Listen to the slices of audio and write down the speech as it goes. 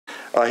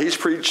He's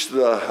preached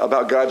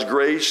about God's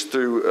grace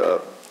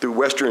through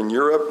Western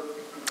Europe,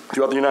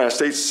 throughout the United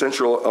States,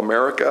 Central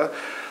America.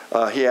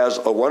 He has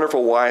a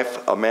wonderful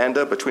wife,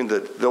 Amanda. Between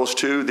those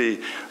two,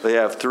 they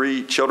have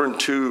 3 children,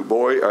 2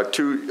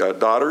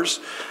 daughters,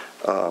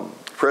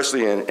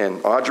 Presley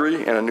and Audrey,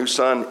 and a new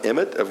son,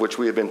 Emmett, of which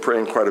we have been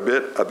praying quite a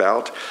bit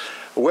about.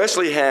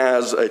 Wesley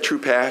has a true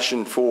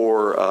passion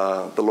for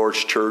the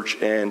Lord's church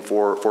and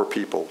for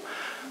people.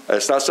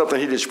 It's not something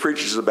he just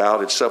preaches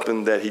about. It's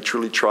something that he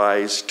truly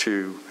tries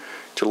to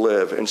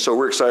live. And so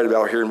we're excited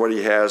about hearing what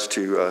he has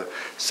to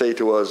say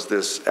to us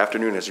this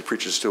afternoon as he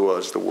preaches to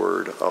us the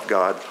Word of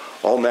God.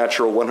 All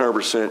natural,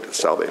 100%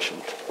 salvation.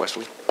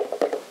 Wesley.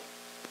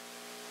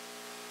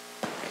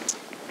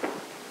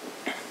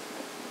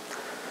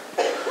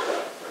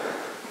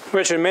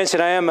 Richard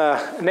mentioned I am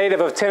a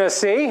native of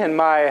Tennessee, and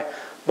my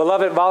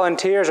beloved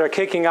Volunteers are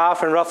kicking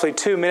off in roughly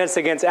 2 minutes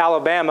against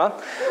Alabama.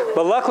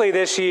 But luckily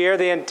this year,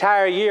 the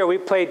entire year, we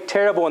played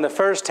terrible in the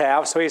first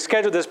half, so he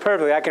scheduled this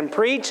perfectly. I can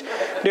preach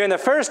during the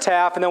first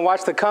half and then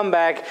watch the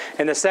comeback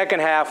in the second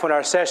half when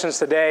our sessions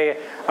today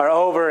are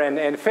over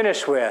and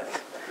finished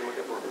with.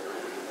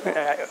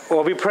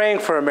 We'll be praying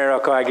for a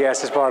miracle, I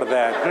guess, as part of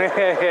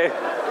that.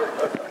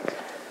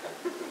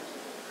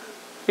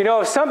 You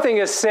know, if something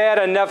is said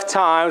enough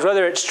times,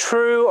 whether it's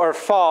true or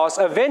false,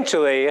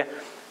 eventually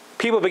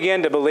people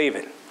begin to believe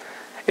it.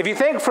 If you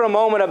think for a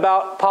moment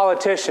about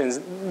politicians,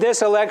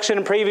 this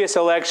election, previous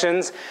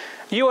elections,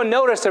 you will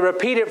notice a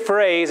repeated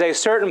phrase a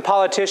certain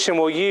politician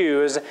will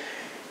use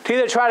to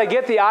either try to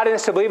get the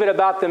audience to believe it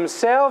about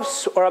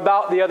themselves or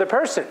about the other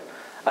person.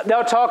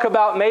 They'll talk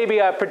about maybe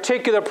a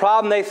particular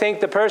problem they think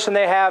the person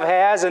they have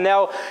has, and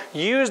they'll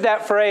use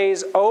that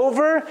phrase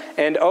over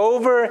and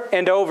over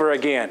and over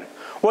again.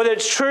 Whether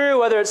it's true,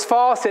 whether it's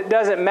false, it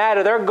doesn't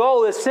matter. Their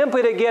goal is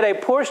simply to get a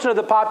portion of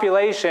the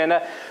population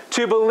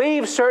to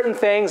believe certain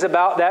things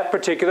about that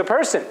particular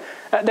person.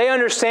 They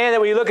understand that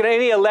when you look at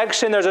any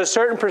election, there's a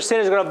certain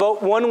percentage going to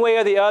vote one way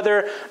or the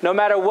other, no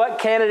matter what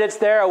candidate's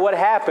there or what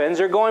happens.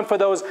 They're going for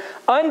those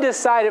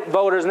undecided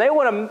voters, and they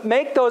want to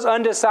make those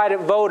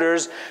undecided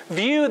voters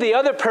view the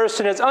other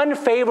person as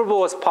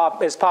unfavorable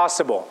as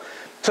possible.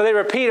 So they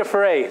repeat a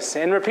phrase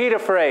and repeat a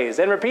phrase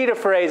and repeat a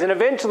phrase. And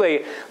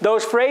eventually,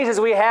 those phrases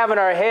we have in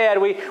our head,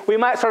 we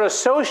might start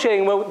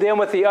associating them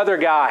with the other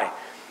guy.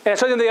 And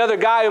so the other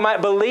guy who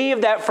might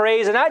believe that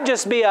phrase and not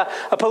just be a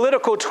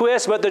political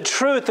twist, but the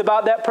truth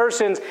about that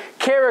person's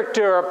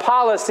character or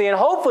policy. And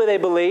hopefully they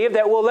believe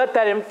that we'll let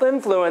that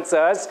influence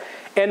us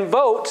and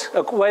vote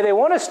the way they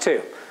want us to.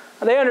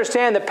 They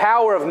understand the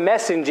power of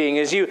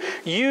messaging. As you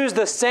use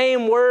the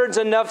same words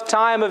enough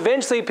time,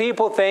 eventually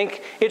people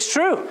think it's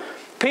true.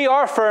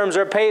 PR firms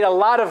are paid a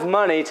lot of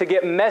money to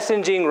get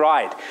messaging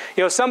right.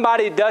 You know,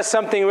 somebody does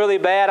something really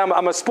bad.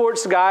 I'm a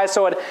sports guy,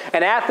 so an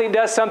athlete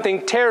does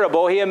something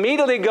terrible. He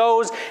immediately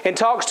goes and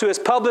talks to his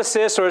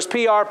publicist or his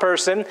PR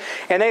person,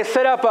 and they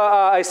set up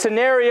a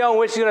scenario in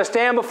which he's going to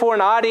stand before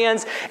an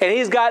audience, and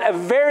he's got a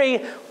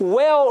very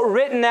well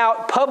written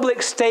out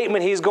public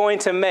statement he's going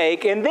to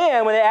make. And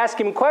then when they ask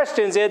him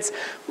questions, it's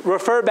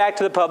refer back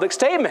to the public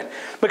statement,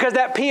 because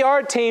that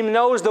PR team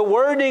knows the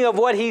wording of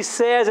what he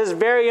says is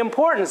very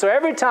important. So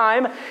every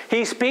time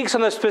he speaks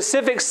on a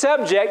specific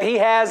subject, he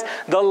has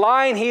the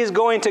line he's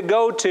going to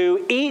go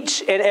to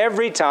each and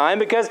every time,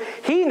 because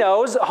he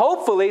knows,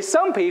 hopefully,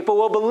 some people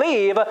will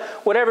believe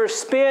whatever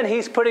spin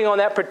he's putting on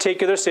that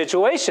particular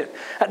situation.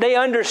 They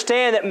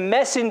understand that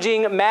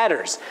messaging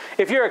matters.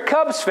 If you're a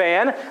Cubs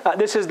fan,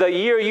 this is the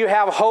year you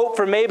have hope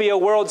for maybe a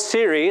World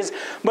Series,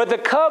 but the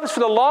Cubs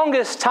for the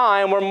longest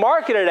time were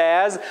marketed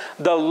as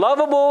the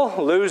lovable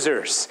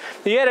losers.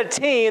 You had a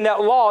team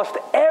that lost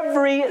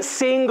every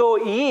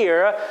single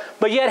year,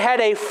 but yet had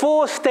a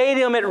full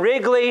stadium at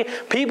Wrigley.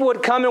 People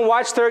would come and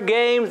watch their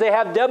games. They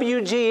have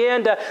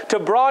WGN to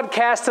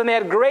broadcast, and they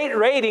had great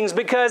ratings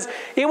because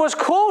it was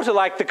cool to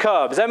like the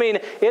Cubs. I mean,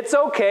 it's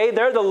okay.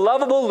 They're the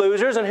lovable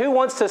losers, and who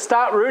wants to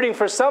stop rooting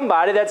for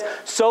somebody that's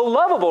so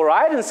lovable,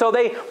 right? And so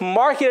they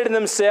marketed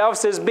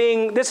themselves as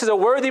being, this is a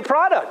worthy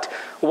product.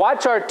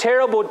 Watch our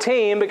terrible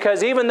team,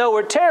 because even though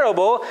we're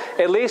terrible,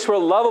 at least we're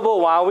lovable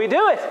while we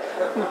do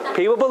it.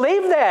 People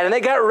believe that, and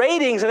they got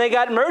ratings, and they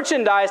got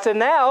merchandise, and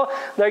now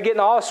they're getting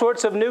all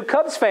sorts of new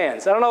Cubs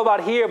fans. I don't know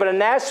about here, but in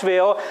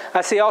Nashville,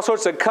 I see all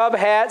sorts of Cub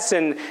hats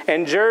and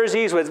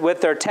jerseys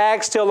with their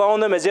tags still on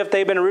them, as if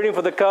they've been rooting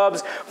for the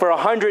Cubs for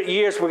 100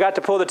 years. We got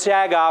to pull the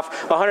tag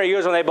off 100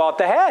 years when they bought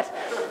the hat,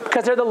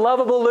 because they're the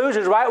lovable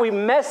losers, right? We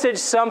message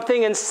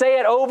something and say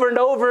it over and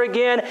over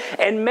again,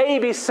 and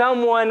maybe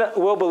someone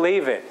will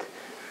believe it.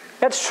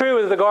 That's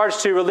true with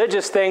regards to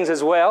religious things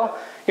as well.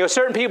 You know,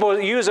 certain people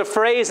use a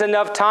phrase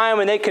enough time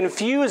and they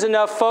confuse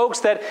enough folks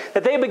that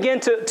they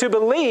begin to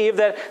believe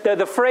that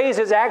the phrase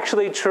is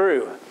actually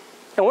true.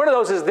 And one of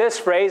those is this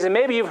phrase, and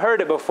maybe you've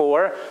heard it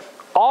before: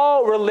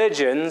 all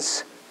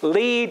religions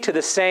lead to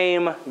the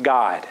same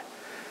God.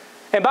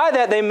 And by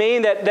that they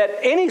mean that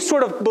any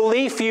sort of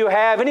belief you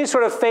have, any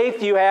sort of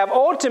faith you have,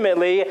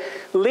 ultimately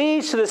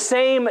leads to the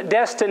same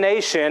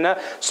destination.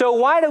 So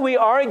why do we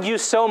argue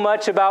so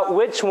much about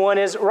which one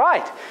is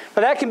right?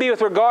 Now that can be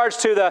with regards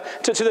to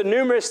the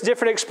numerous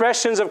different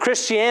expressions of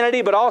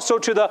Christianity, but also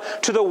to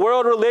the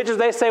world religions.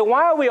 They say,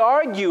 why are we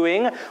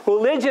arguing?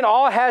 Religion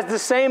all has the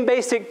same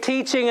basic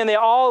teaching and they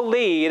all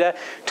lead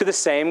to the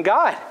same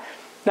God.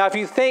 Now, if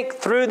you think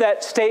through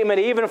that statement,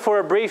 even for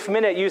a brief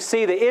minute, you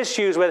see the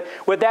issues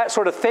with that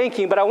sort of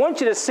thinking. But I want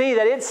you to see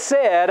that it's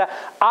said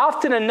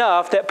often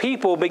enough that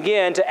people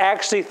begin to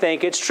actually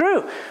think it's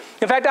true.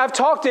 In fact, I've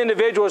talked to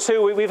individuals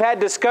who we've had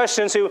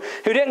discussions who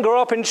didn't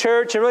grow up in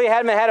church and really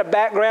haven't had a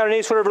background in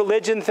any sort of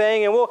religion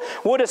thing. And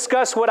we'll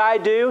discuss what I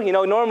do. You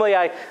know, normally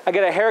I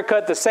get a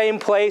haircut the same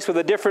place with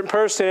a different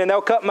person, and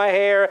they'll cut my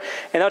hair,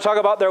 and they'll talk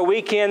about their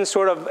weekend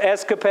sort of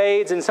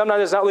escapades. And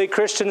sometimes it's not really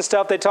Christian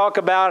stuff they talk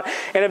about.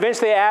 And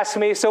eventually they ask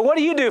me, so what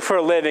do you do for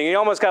a living? You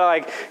almost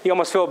you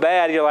almost feel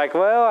bad. You're like,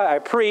 well, I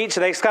preach.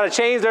 And they kind of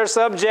change their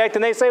subject,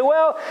 and they say,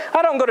 well,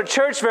 I don't go to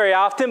church very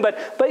often,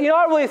 but you know,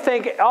 I really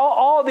think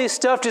all these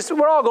stuff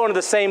we're all going to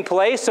the same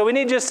place, so we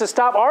need just to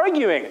stop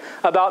arguing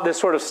about this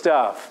sort of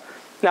stuff.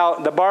 Now,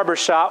 the barber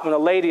shop, when the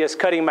lady is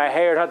cutting my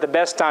hair, it's not the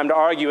best time to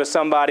argue with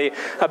somebody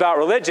about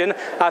religion.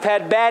 I've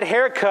had bad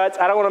haircuts.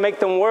 I don't want to make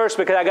them worse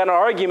because I got an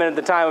argument at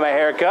the time of my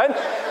haircut.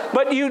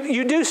 But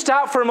you do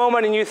stop for a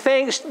moment and you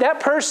think that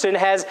person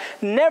has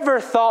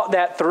never thought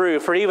that through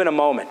for even a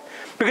moment.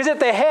 Because if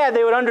they had,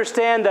 they would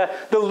understand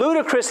the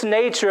ludicrous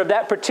nature of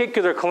that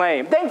particular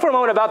claim. Think for a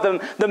moment about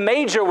the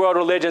major world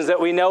religions that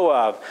we know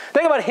of.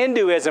 Think about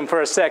Hinduism for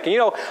a second. You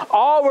know,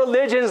 all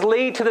religions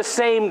lead to the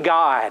same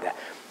God.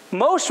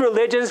 Most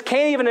religions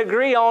can't even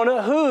agree on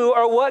who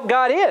or what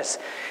God is.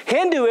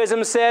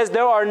 Hinduism says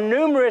there are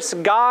numerous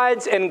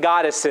gods and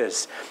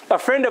goddesses. A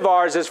friend of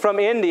ours is from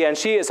India, and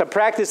she is a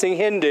practicing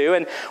Hindu,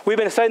 and we've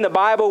been studying the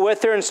Bible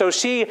with her, and so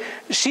she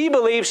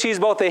believes she's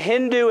both a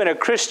Hindu and a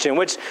Christian,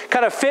 which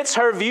kind of fits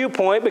her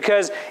viewpoint,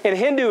 because in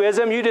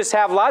Hinduism, you just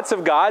have lots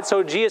of gods,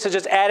 so Jesus has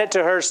just added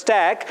to her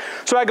stack.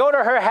 So I go to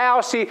her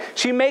house,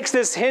 she makes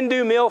this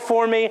Hindu meal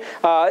for me,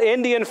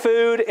 Indian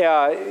food,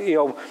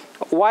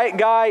 white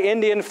guy,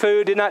 Indian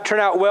food, did not turn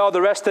out well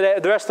the rest of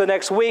the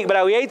next week,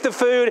 but we ate the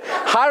food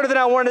hotter than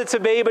I wanted it to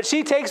be. But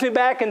she takes me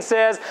back and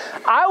says,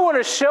 I want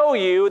to show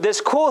you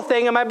this cool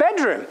thing in my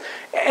bedroom.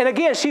 And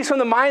again, she's from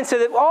the mindset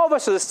that all of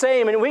us are the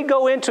same. And we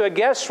go into a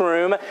guest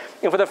room,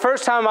 and for the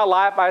first time in my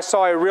life, I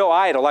saw a real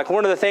idol. Like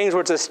one of the things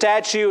where it's a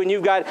statue and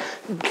you've got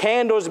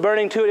candles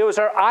burning to it. It was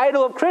her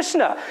idol of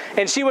Krishna.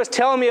 And she was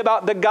telling me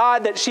about the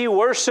God that she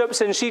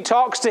worships, and she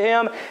talks to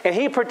him, and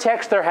he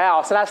protects their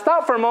house. And I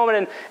stopped for a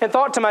moment and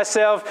thought to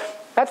myself,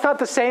 that's not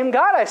the same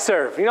God I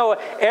serve. You know,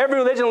 every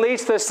religion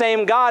leads to the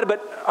same God,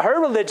 but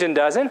her religion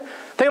doesn't.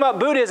 Think about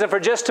Buddhism for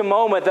just a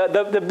moment,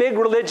 the big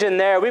religion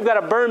there. We've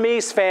got a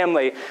Burmese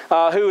family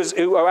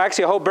who are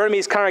actually a whole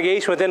Burmese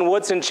congregation within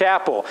Woodson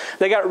Chapel.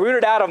 They got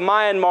rooted out of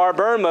Myanmar,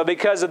 Burma,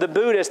 because of the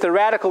Buddhists, the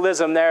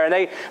radicalism there, and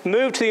they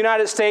moved to the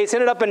United States,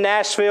 ended up in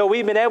Nashville.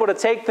 We've been able to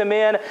take them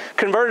in,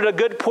 converted a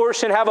good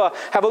portion, have a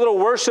little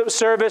worship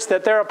service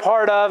that they're a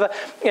part of,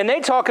 and they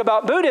talk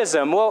about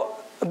Buddhism. Well,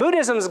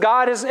 Buddhism's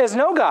God is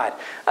no God.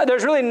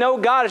 There's really no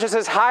God. It's just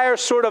this higher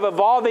sort of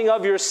evolving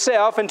of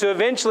yourself into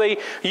eventually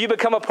you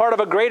become a part of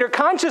a greater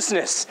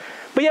consciousness.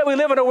 But yet we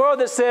live in a world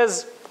that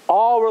says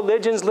all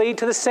religions lead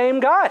to the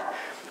same God.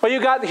 Or you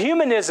got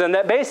humanism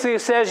that basically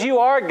says you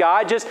are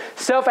God, just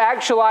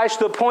self-actualized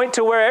to the point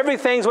to where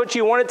everything's what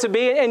you want it to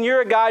be and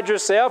you're a God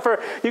yourself.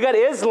 Or you got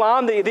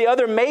Islam, the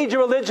other major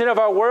religion of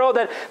our world,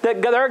 that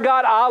their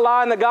God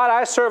Allah and the God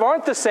I serve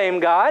aren't the same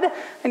God.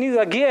 And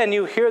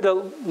you hear the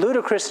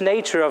ludicrous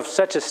nature of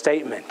such a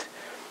statement.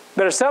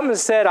 But if something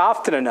is said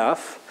often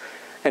enough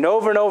and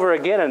over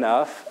again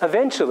enough,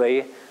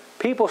 eventually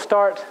people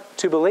start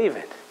to believe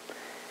it.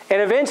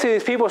 And eventually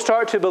these people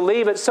start to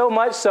believe it so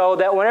much so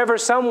that whenever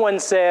someone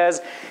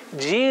says,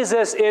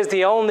 Jesus is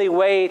the only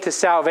way to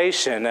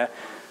salvation,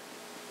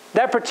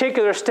 that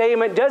particular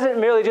statement doesn't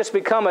merely just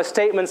become a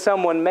statement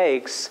someone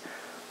makes,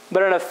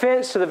 but an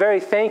offense to the very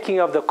thinking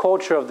of the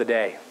culture of the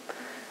day.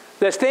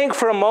 Let's think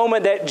for a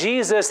moment that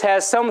Jesus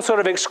has some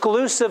sort of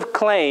exclusive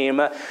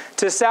claim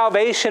to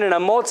salvation in a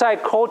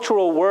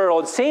multicultural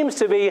world. Seems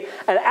to be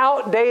an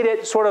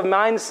outdated sort of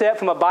mindset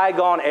from a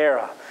bygone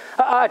era.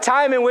 A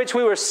time in which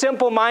we were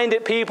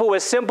simple-minded people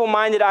with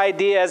simple-minded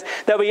ideas,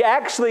 that we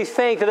actually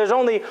think that there's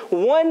only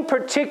one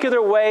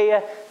particular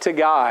way to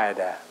God.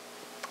 I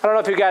don't know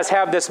if you guys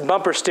have this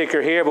bumper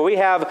sticker here, but we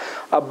have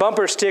a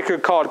bumper sticker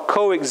called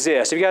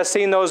Coexist. Have you guys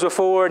seen those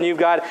before? And you've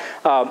got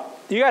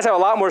you guys have a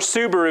lot more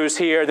Subarus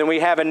here than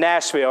we have in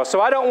Nashville. So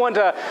I don't want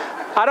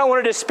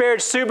to disparage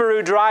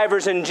Subaru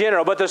drivers in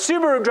general, but the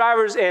Subaru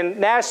drivers in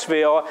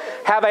Nashville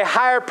have a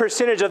higher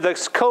percentage of the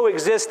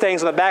coexist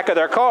things on the back of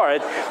their car.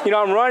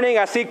 I'm running,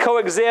 I see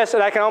coexist,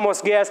 and I can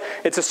almost guess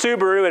it's a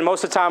Subaru, and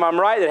most of the time I'm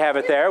right that have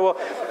it there. Well,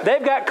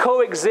 they've got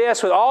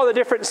coexist with all the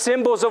different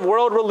symbols of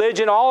world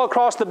religion all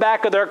across the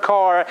back of their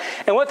car,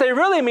 and what they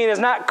really mean is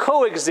not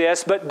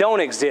coexist, but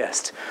don't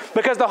exist.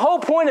 Because the whole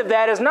point of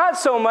that is not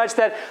so much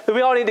that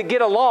we all need to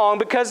get along,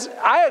 because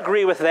I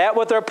agree with that.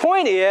 What their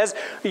point is,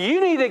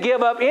 you need to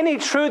give up any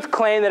truth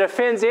claim that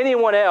offends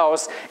anyone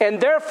else, and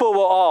therefore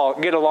we'll all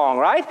get along,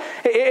 right?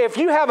 If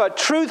you have a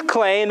truth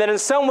claim that in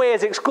some way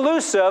is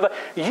exclusive,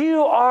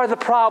 you are the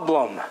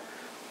problem.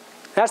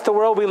 That's the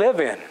world we live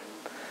in.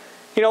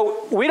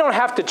 We don't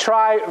have to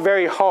try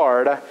very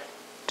hard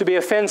to be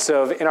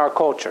offensive in our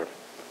culture.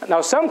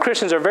 Now, some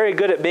Christians are very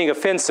good at being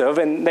offensive,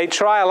 and they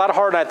try a lot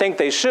harder than I think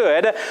they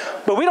should,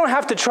 but we don't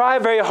have to try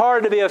very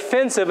hard to be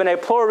offensive in a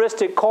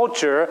pluralistic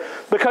culture,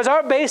 because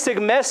our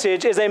basic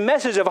message is a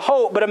message of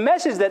hope, but a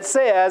message that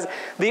says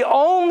the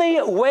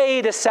only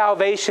way to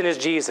salvation is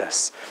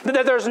Jesus.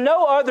 That there's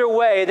no other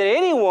way that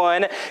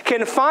anyone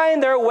can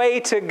find their way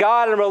to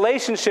God and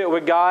relationship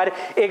with God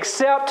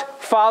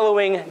except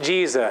following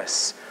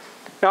Jesus.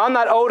 Now, I'm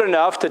not old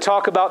enough to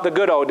talk about the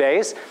good old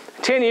days.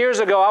 10 years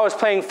ago, I was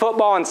playing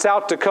football in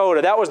South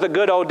Dakota. That was the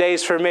good old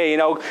days for me.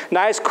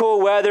 Nice, cool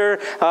weather.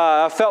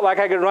 I felt like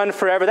I could run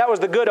forever. That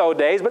was the good old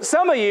days. But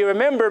some of you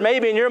remember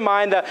maybe in your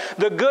mind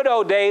the good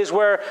old days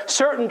where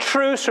certain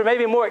truths are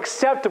maybe more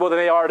acceptable than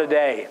they are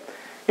today.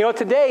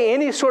 Today,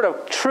 any sort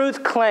of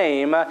truth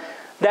claim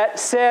that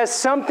says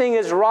something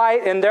is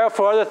right and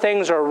therefore other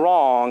things are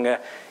wrong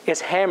is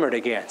hammered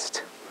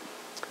against.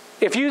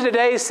 If you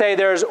today say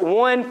there's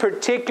one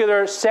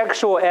particular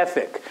sexual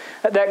ethic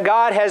that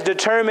God has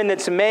determined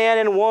that's man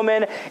and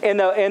woman in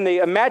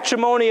the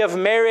matrimony of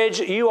marriage,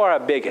 you are a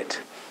bigot.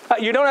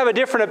 You don't have a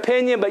different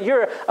opinion, but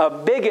you're a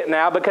bigot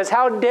now, because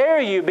how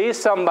dare you be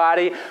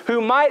somebody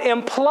who might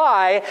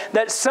imply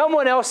that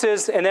someone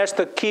else's, and that's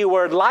the key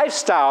word,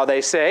 lifestyle,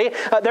 they say,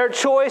 their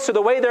choice or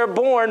the way they're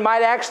born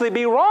might actually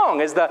be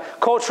wrong, is the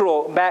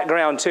cultural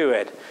background to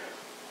it.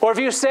 Or if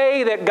you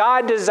say that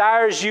God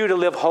desires you to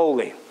live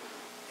holy,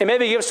 and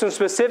maybe give some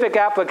specific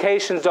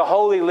applications to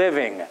holy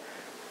living,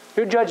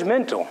 you're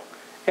judgmental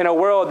in a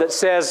world that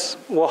says,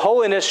 well,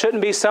 holiness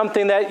shouldn't be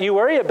something that you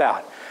worry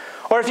about.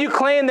 Or if you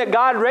claim that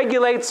God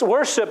regulates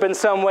worship in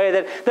some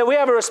way, that we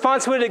have a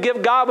responsibility to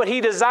give God what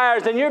He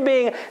desires, then you're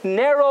being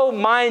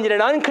narrow-minded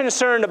and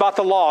unconcerned about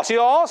the lost.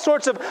 All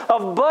sorts of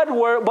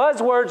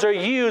buzzwords are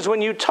used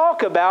when you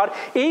talk about,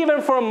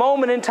 even for a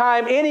moment in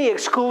time, any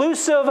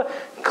exclusive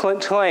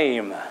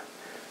claim.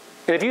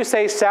 And if you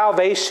say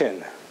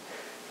salvation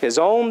is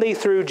only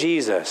through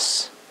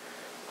Jesus,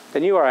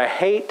 then you are a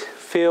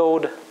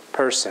hate-filled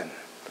person.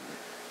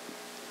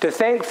 To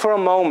think for a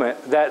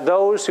moment that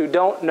those who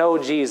don't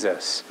know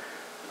Jesus,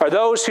 or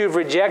those who've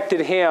rejected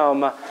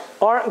Him,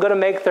 aren't going to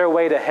make their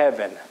way to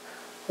heaven.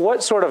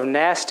 What sort of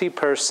nasty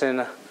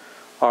person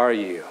are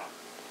you?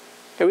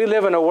 And we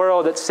live in a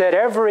world that said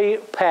every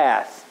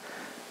path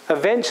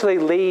eventually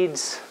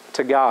leads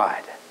to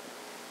God.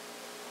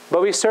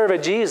 But we serve a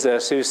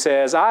Jesus who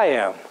says, I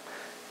am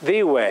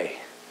the way,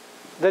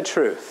 the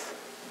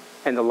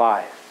truth, and the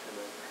life.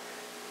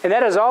 And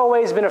that has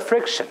always been a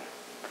friction.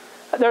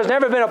 There's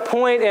never been a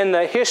point in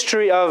the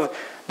history of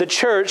the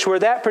church where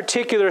that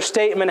particular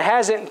statement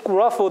hasn't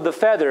ruffled the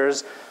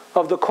feathers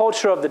of the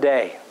culture of the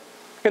day.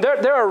 And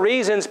there are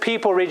reasons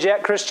people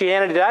reject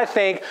Christianity that I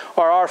think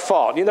are our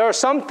fault. There are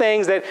some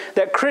things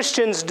that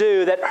Christians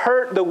do that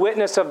hurt the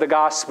witness of the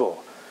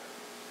gospel.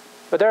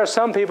 But there are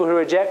some people who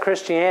reject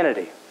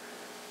Christianity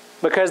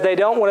because they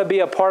don't want to be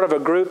a part of a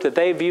group that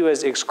they view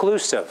as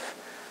exclusive,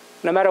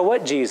 no matter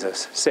what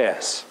Jesus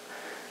says.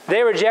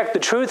 They reject the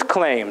truth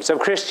claims of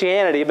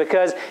Christianity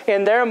because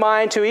in their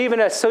mind to even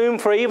assume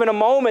for even a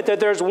moment that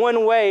there's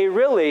one way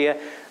really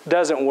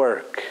doesn't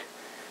work.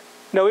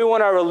 No, we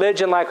want our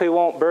religion like we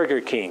want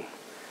Burger King.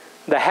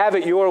 The have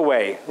it your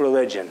way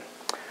religion.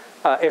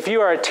 If you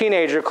are a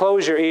teenager,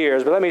 close your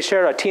ears, but let me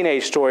share a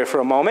teenage story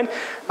for a moment.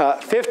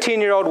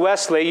 15-year-old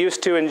Wesley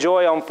used to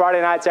enjoy on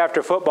Friday nights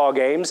after football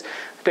games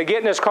to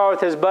get in his car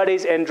with his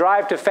buddies and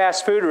drive to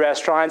fast food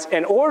restaurants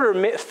and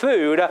order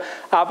food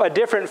of a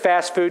different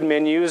fast food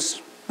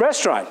menu's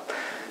restaurant.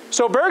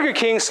 So Burger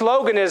King's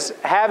slogan is,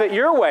 have it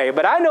your way,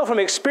 but I know from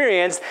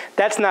experience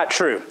that's not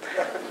true.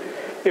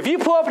 If you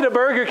pull up to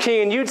Burger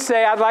King and you'd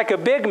say, I'd like a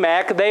Big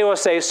Mac, they will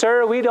say,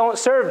 sir, we don't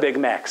serve Big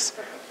Macs.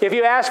 If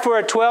you ask for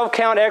a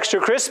 12-count extra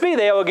crispy,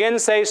 they'll again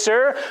say,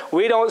 sir,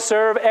 we don't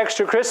serve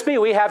extra crispy,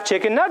 we have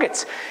chicken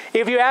nuggets.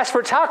 If you ask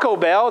for Taco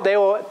Bell, they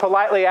will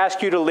politely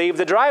ask you to leave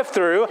the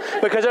drive-thru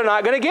because they're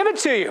not going to give it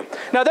to you.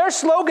 Now their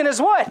slogan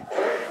is what?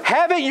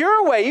 Have it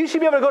your way. You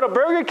should be able to go to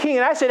Burger King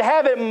and I should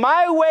have it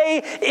my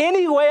way,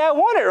 any way I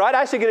want it, right?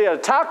 I should get a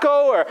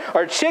taco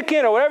or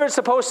chicken or whatever it's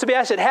supposed to be.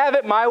 I should have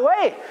it my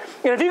way.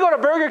 And if you go to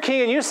Burger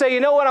King and you say, you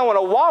know what, I want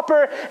a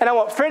Whopper and I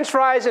want French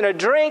fries and a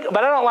drink,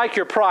 but I don't like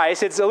your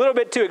price. It's a little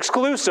bit too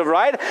exclusive,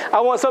 right?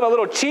 I want something a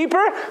little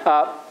cheaper.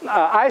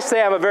 I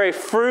say I'm a very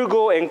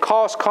frugal and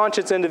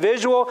cost-conscious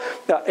individual.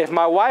 If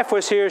my wife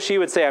was here, she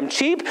would say I'm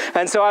cheap.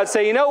 And so I'd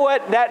say, you know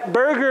what, that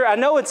burger, I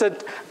know it's a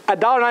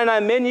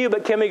 $1.99 menu,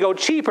 but can we go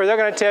cheaper? They're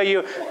going to tell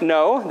you,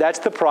 no, that's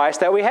the price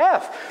that we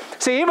have.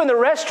 See, even the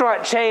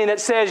restaurant chain that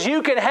says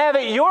you can have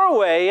it your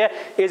way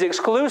is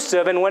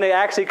exclusive, and when it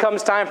actually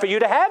comes time for you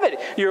to have it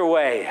your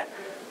way.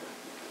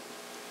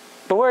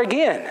 But where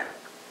again,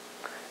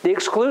 the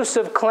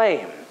exclusive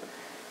claim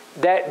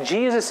that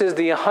Jesus is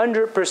the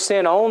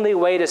 100% only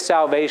way to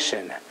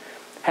salvation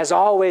has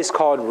always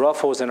caused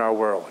ruffles in our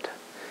world.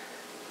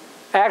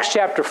 Acts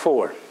chapter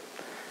 4.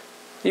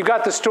 You've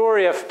got the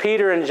story of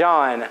Peter and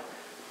John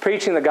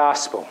preaching the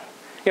gospel.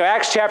 You know,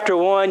 Acts chapter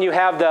 1, you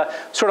have the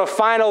sort of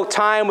final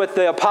time with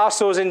the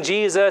apostles and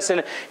Jesus,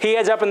 and he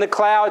heads up in the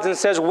clouds and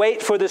says,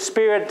 wait for the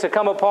Spirit to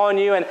come upon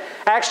you. And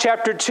Acts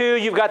chapter 2,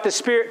 you've got the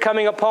Spirit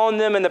coming upon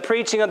them and the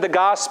preaching of the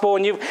gospel,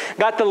 and you've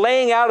got the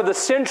laying out of the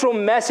central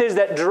message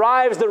that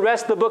drives the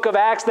rest of the book of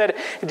Acts, that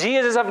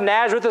Jesus of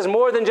Nazareth is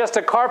more than just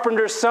a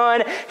carpenter's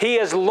son. He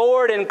is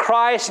Lord in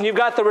Christ. And you've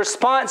got the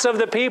response of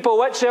the people,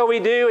 what shall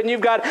we do? And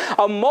you've got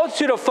a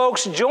multitude of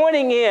folks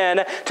joining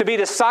in to be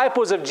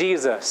disciples of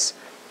Jesus.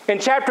 In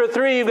chapter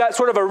 3, you've got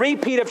sort of a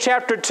repeat of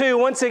chapter 2.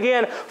 Once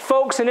again,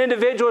 folks and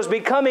individuals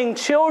becoming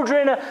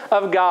children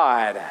of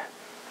God.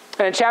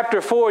 And in chapter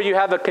 4, you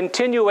have a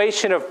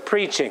continuation of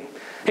preaching.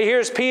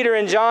 Here's Peter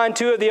and John,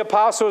 two of the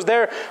apostles.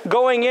 They're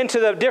going into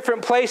the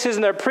different places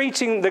and they're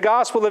preaching the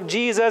gospel of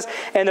Jesus,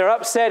 and they're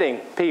upsetting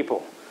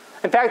people.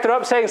 In fact, they're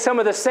upsetting some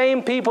of the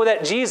same people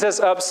that Jesus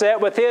upset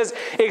with his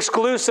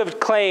exclusive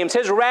claims,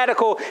 his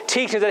radical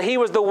teachings that he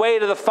was the way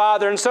to the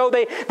Father. And so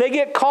they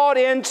get called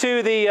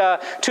into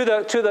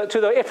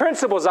the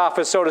principal's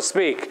office, so to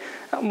speak.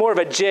 More of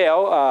a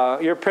jail.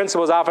 Your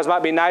principal's office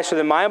might be nicer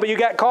than mine, but you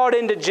got called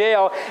into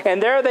jail,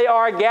 and there they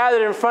are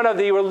gathered in front of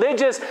the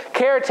religious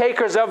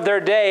caretakers of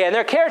their day. And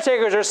their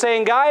caretakers are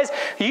saying, guys,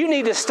 you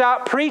need to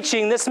stop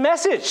preaching this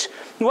message.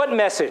 What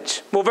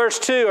message? Well, verse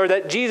 2, or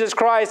that Jesus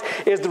Christ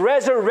is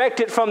resurrected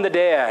from the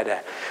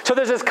dead. So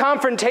there's this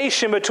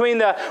confrontation between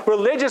the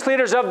religious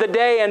leaders of the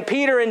day and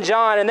Peter and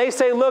John, and they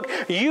say, look,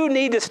 you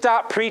need to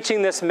stop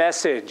preaching this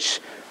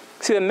message.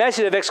 See, the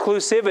message of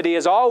exclusivity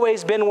has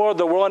always been what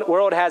the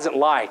world hasn't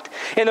liked.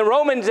 In the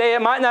Romans' day, it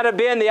might not have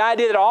been the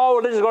idea that all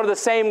religions go to the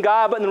same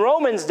God, but in the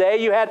Romans'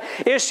 day, you had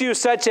issues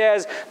such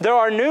as there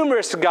are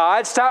numerous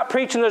gods. Stop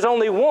preaching there's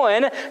only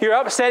one. You're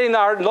upsetting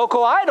our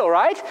local idol,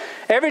 right?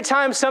 Every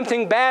time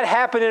something bad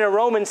happened in a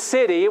Roman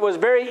city, it was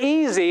very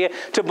easy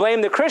to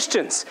blame the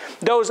Christians.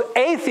 Those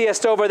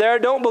atheists over there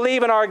don't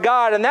believe in our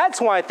God, and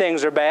that's why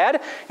things are bad.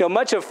 You know,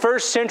 much of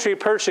first century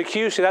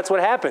persecution, that's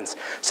what happens.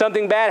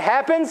 Something bad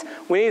happens,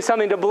 we need something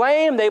to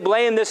blame. They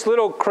blame this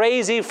little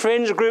crazy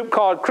fringe group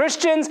called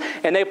Christians,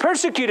 and they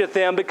persecuted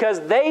them because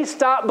they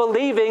stopped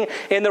believing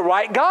in the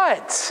right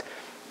gods.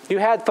 You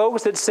had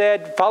folks that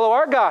said, follow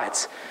our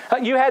gods.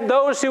 You had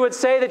those who would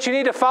say that you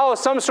need to follow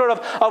some sort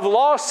of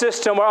law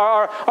system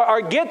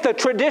or get the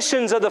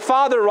traditions of the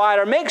Father right,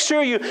 or make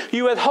sure you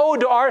withhold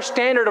to our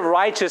standard of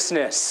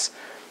righteousness.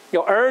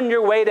 You'll earn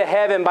your way to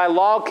heaven by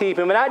law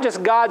keeping, but not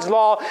just God's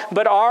law,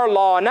 but our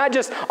law. And not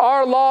just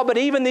our law, but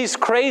even these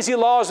crazy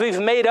laws we've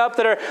made up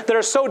that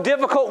are so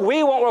difficult,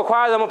 we won't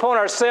require them upon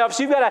ourselves.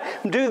 You've got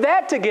to do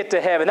that to get to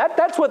heaven.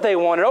 That's what they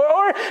wanted.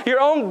 Or your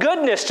own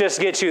goodness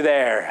just gets you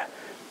there.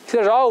 See,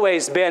 there's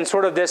always been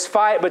sort of this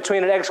fight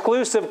between an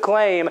exclusive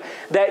claim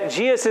that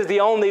Jesus is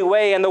the only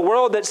way and the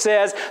world that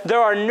says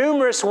there are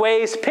numerous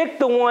ways, pick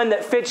the one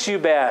that fits you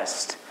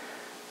best.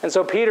 And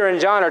so Peter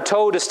and John are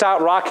told to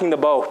stop rocking the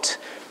boat.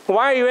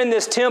 Why are you in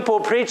this temple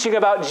preaching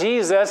about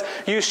Jesus?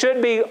 You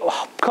should be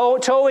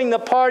towing the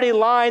party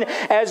line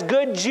as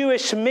good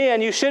Jewish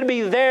men. You should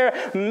be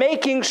there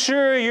making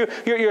sure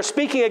you're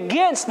speaking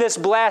against this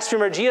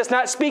blasphemer Jesus,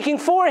 not speaking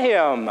for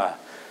him.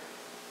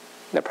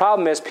 The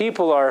problem is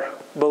people are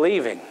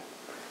believing.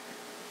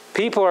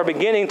 People are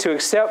beginning to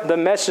accept the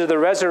message of the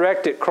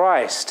resurrected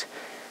Christ.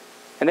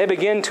 And they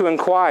begin to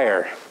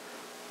inquire,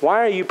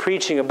 why are you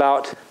preaching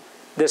about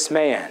this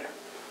man?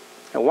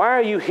 And why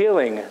are you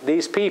healing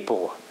these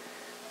people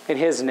in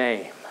his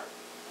name?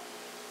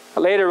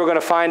 Later we're going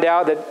to find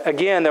out that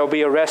again they'll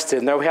be arrested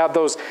and they'll have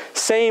those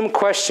same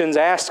questions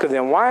asked of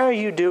them. Why are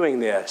you doing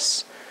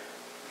this?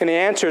 And the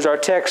answer is our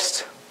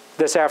text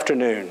this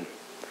afternoon.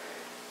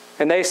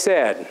 And they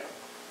said,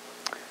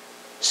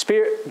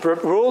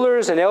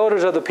 rulers and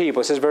elders of the people,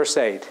 this is verse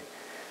 8,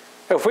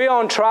 if we are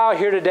on trial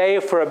here today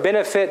for a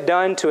benefit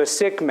done to a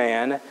sick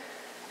man,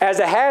 as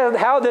to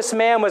how this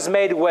man was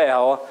made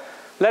well,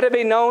 let it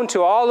be known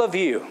to all of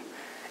you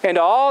and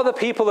to all the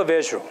people of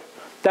Israel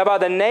that by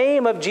the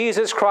name of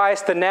Jesus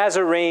Christ the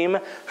Nazarene,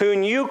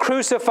 whom you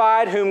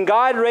crucified, whom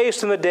God raised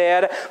from the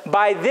dead,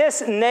 by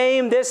this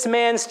name this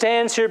man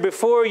stands here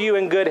before you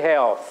in good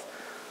health.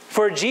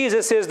 For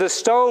Jesus is the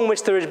stone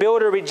which the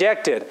builder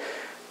rejected,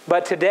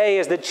 but today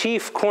is the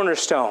chief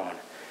cornerstone.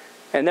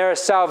 And there is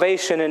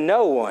salvation in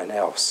no one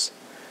else.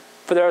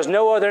 For there is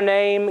no other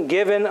name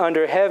given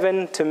under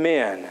heaven to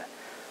men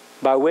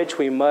by which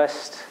we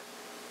must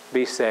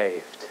be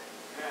saved.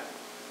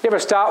 You ever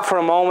stop for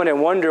a moment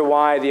and wonder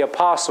why the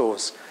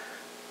apostles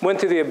went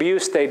through the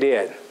abuse they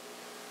did?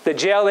 The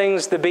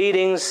jailings, the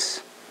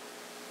beatings,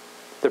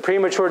 the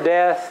premature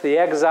death, the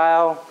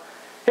exile.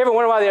 You ever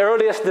wonder why the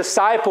earliest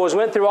disciples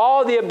went through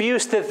all the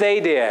abuse that they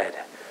did?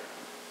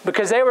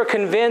 Because they were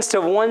convinced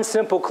of one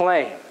simple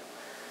claim,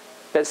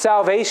 that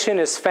salvation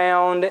is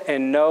found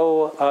in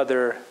no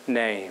other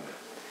name.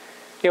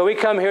 You know, we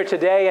come here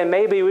today and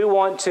maybe we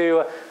want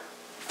to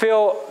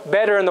feel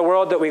better in the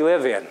world that we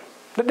live in.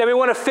 That we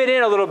want to fit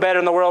in a little better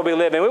in the world we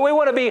live in. We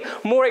want to be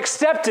more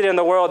accepted in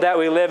the world that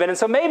we live in. And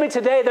so maybe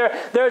today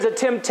there's a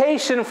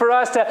temptation for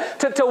us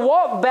to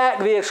walk back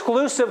the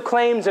exclusive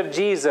claims of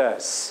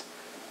Jesus.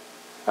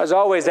 There's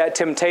always that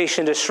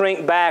temptation to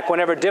shrink back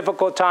whenever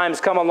difficult times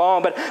come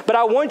along. But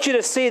I want you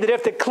to see that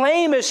if the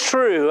claim is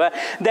true,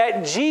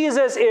 that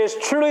Jesus is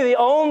truly the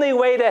only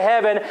way to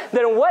heaven,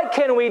 then what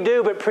can we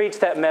do but preach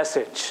that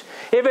message?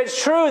 If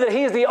it's true that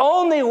He's the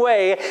only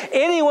way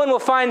anyone will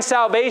find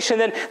salvation,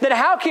 then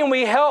how can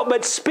we help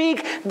but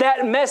speak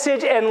that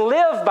message and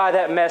live by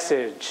that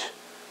message?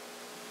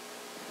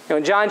 You know,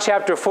 in John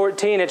chapter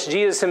 14, it's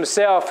Jesus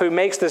Himself who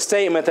makes the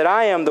statement that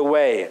I am the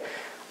way,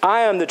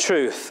 I am the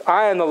truth,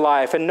 I am the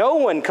life, and no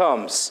one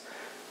comes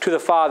to the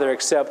Father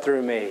except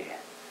through me.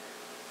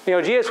 You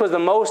know, Jesus was the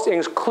most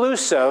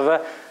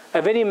inclusive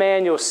of any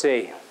man you'll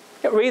see.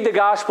 Read the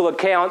gospel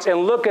accounts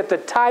and look at the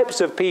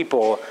types of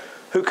people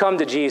who come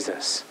to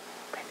Jesus.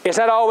 It's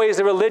not always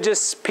the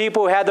religious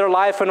people who had their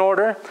life in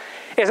order.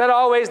 It's not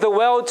always the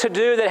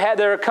well-to-do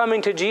that are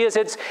coming to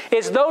Jesus.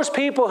 It's those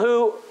people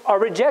who are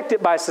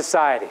rejected by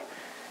society.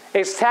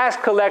 It's tax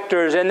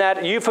collectors and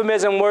that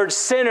euphemism word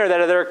sinner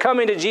that are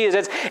coming to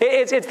Jesus.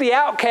 It's the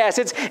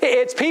outcasts.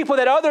 It's people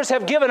that others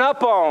have given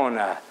up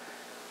on.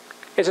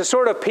 It's a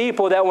sort of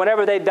people that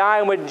whenever they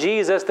dine with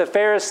Jesus, the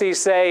Pharisees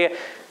say,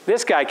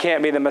 this guy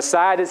can't be the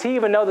Messiah. Does he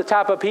even know the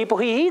type of people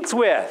he eats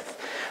with?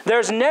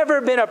 There's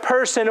never been a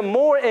person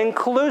more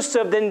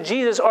inclusive than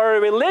Jesus, or a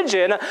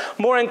religion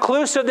more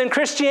inclusive than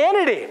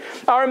Christianity.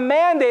 Our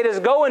mandate is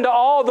go into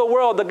all the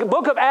world. The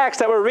book of Acts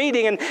that we're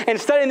reading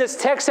and studying this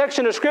text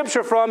section of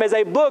Scripture from is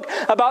a book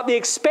about the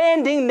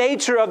expanding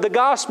nature of the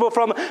gospel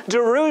from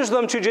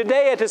Jerusalem to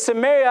Judea to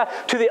Samaria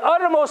to the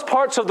uttermost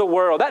parts of the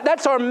world.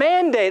 That's our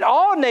mandate,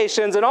 all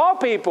nations and all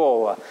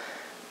people.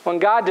 When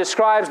God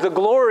describes the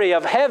glory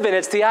of heaven,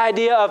 it's the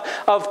idea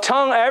of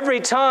tongue, every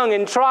tongue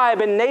and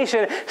tribe and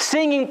nation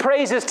singing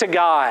praises to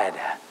God.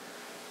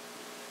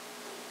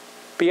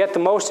 But yet the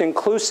most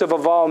inclusive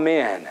of all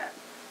men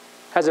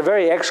has a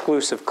very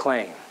exclusive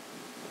claim.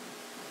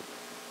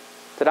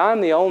 That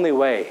I'm the only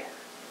way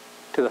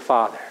to the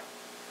Father.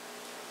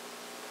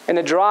 And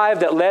the drive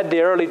that led the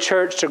early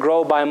church to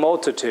grow by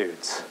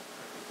multitudes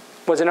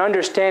was an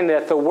understanding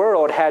that the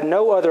world had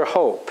no other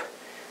hope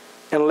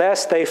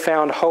unless they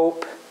found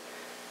hope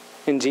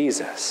in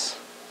Jesus.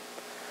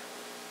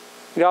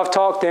 You know, I've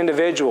talked to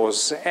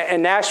individuals,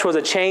 and Nashville is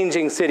a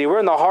changing city. We're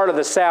in the heart of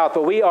the South,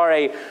 but we are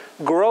a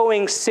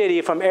growing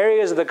city from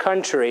areas of the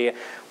country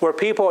where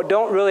people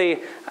don't really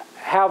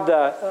have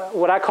the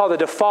what I call the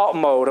default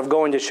mode of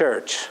going to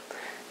church.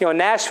 You know, in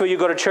Nashville, you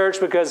go to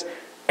church because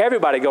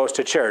everybody goes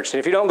to church. And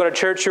if you don't go to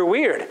church, you're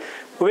weird.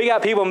 We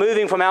got people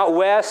moving from out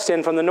west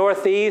and from the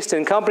northeast,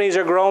 and companies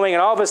are growing,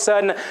 and all of a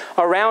sudden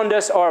around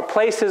us are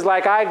places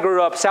like I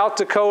grew up, South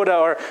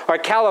Dakota or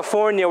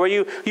California, where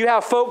you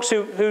have folks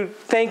who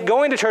think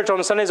going to church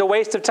on Sunday is a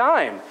waste of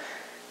time.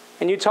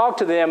 And you talk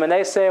to them and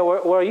they say,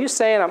 well, are you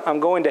saying I'm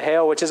going to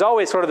hell? Which is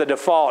always sort of the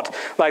default.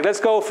 Like, let's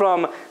go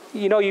from,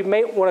 you know, you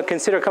may want to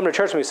consider coming to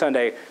church with me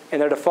Sunday,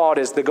 and their default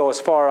is to go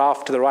as far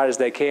off to the right as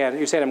they can.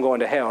 You're saying I'm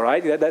going to hell,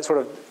 right? That sort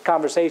of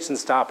conversation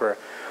stopper.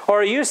 Or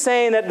are you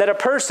saying that a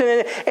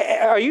person,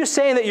 are you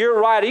saying that you're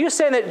right? Are you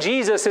saying that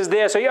Jesus is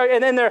this?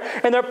 And then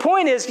their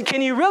point is,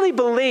 can you really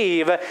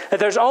believe that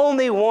there's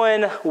only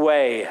one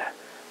way?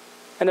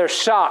 And they're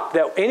shocked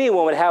that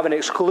anyone would have an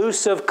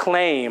exclusive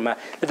claim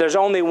that there's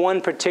only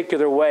one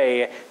particular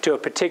way to a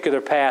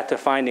particular path to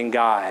finding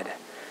God.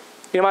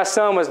 You know, my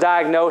son was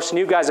diagnosed, and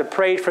you guys have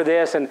prayed for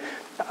this, and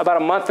about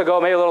a month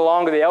ago, maybe a little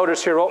longer, the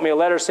elders here wrote me a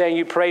letter saying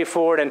you pray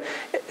for it, and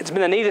it's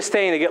been the neatest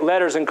thing to get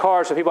letters and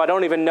cards from people I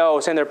don't even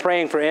know saying they're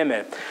praying for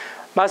Emmett.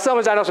 My son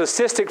was diagnosed with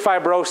cystic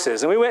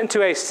fibrosis, and we went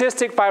into a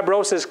cystic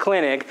fibrosis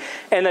clinic,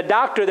 and the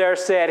doctor there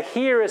said,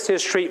 here is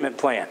his treatment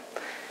plan.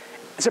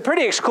 It's a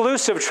pretty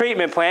exclusive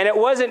treatment plan. It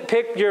wasn't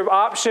pick your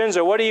options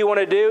or what do you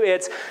want to do.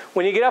 It's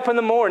when you get up in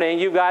the morning,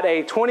 you've got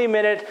a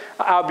 20-minute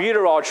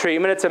albuterol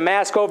treatment. It's a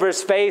mask over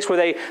his face where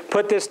they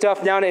put this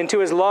stuff down into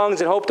his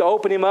lungs and hope to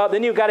open him up.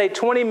 Then you've got a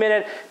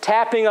 20-minute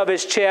tapping of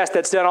his chest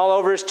that's done all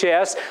over his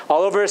chest,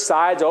 all over his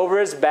sides, over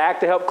his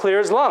back to help clear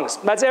his lungs.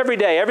 That's every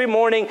day, every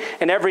morning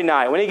and every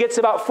night. When he gets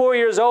about 4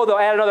 years old, they'll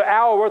add another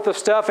hour worth of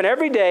stuff. And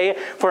every day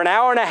for an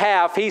hour and a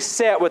half, he's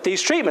set with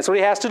these treatments. What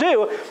he has to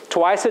do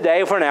twice a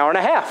day for an hour and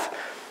a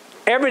half.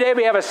 Every day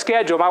we have a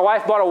schedule. My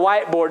wife bought a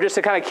whiteboard just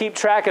to kind of keep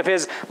track of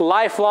his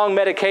lifelong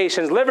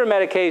medications, liver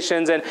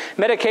medications, and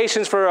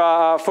medications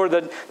for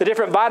the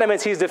different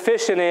vitamins he's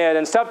deficient in,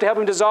 and stuff to help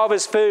him dissolve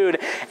his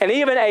food, and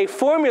even a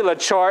formula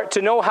chart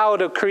to know how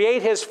to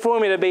create his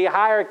formula to be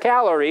higher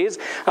calories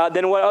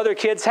than what other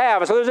kids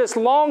have. And so there's this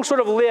long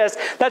sort of list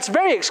that's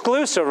very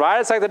exclusive, right?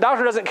 It's like the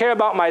doctor doesn't care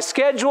about my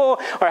schedule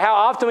or how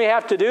often we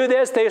have to do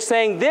this. They're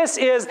saying this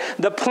is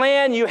the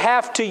plan you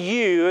have to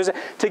use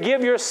to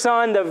give your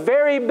son the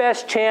very best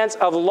chance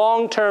of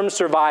long-term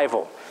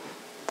survival.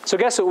 So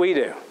guess what we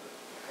do?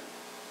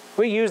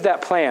 We use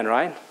that plan,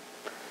 right?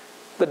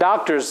 The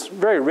doctor's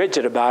very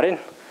rigid about it,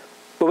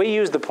 but we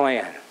use the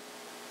plan.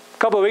 A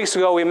couple of weeks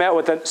ago, we met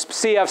with a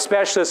CF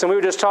specialist, and we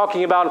were just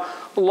talking about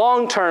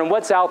long-term,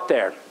 what's out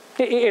there.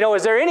 You know,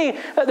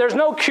 there's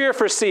no cure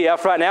for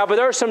CF right now, but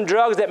there are some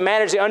drugs that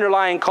manage the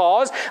underlying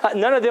cause.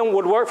 None of them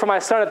would work for my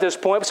son at this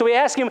point. So we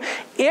asked him,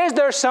 is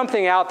there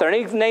something out there?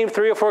 And he named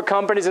 3 or 4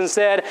 companies and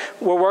said,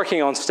 we're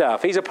working on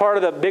stuff. He's a part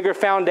of the bigger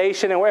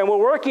foundation, and we're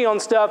working on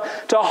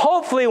stuff to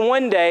hopefully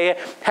one day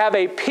have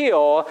a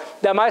pill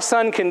that my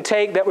son can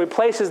take that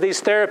replaces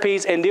these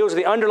therapies and deals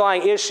with the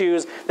underlying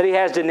issues that he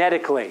has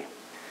genetically.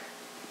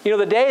 You know,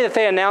 the day that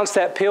they announce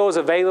that pill is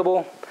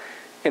available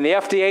and the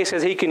FDA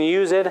says he can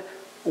use it,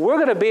 we're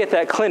going to be at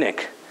that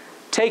clinic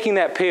taking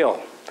that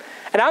pill.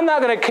 And I'm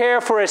not going to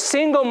care for a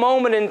single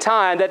moment in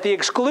time that the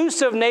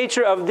exclusive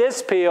nature of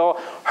this pill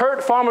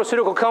hurt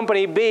pharmaceutical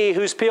company B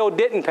whose pill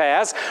didn't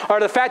pass, or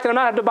the fact that I'm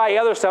not going to have to buy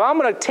other stuff. I'm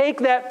going to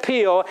take that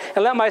pill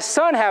and let my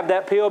son have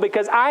that pill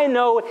because I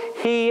know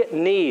he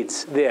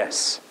needs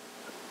this.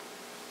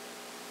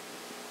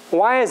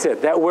 Why is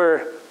it that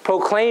we're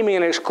proclaiming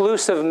an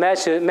exclusive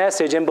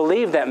message and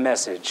believe that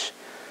message?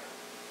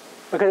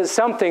 Because it's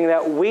something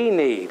that we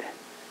need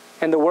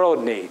and the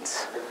world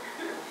needs.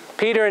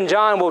 Peter and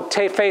John will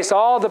face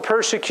all the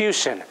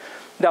persecution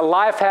that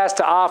life has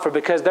to offer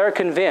because they're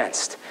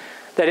convinced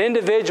that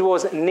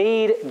individuals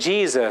need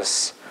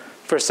Jesus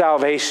for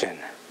salvation. And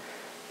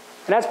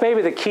that's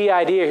maybe the key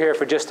idea here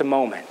for just a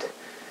moment,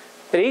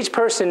 that each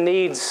person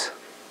needs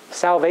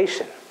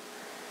salvation.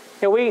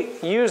 You know, we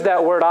use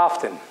that word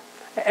often,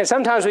 and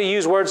sometimes we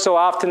use words so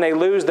often they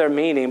lose their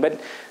meaning, but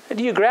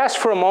do you grasp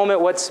for a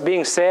moment what's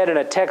being said in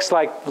a text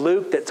like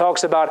Luke that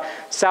talks about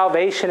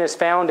salvation is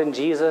found in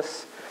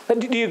Jesus?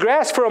 Do you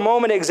grasp for a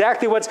moment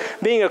exactly what's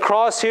being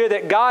across here,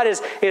 that God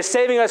is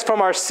saving us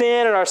from our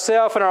sin and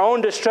ourself and our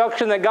own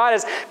destruction, that God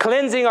is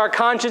cleansing our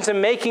conscience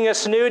and making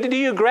us new? Do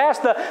you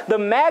grasp the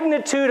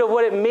magnitude of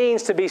what it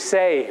means to be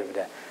saved?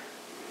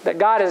 That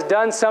God has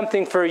done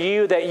something for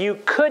you that you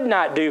could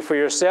not do for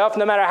yourself.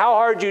 No matter how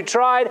hard you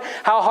tried,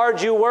 how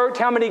hard you worked,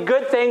 how many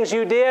good things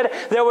you did,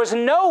 there was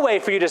no way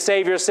for you to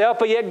save yourself,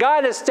 but yet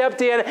God has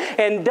stepped in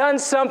and done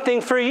something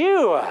for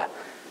you.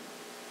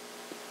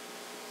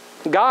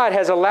 God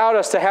has allowed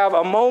us to have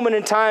a moment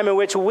in time in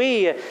which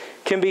we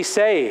can be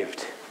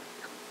saved.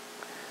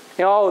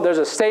 You know, there's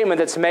a statement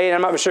that's made,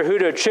 I'm not sure who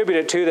to attribute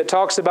it to, that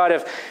talks about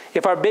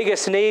if our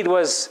biggest need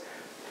was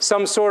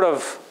some sort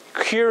of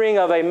curing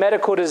of a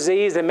medical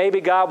disease, then maybe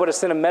God would have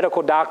sent a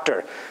medical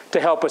doctor to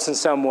help us in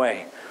some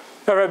way.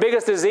 Or if our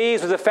biggest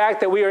disease was the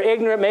fact that we are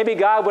ignorant, maybe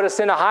God would have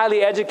sent a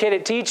highly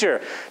educated teacher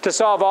to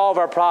solve all of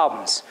our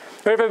problems.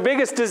 Or if our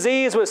biggest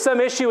disease was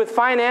some issue with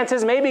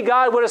finances, maybe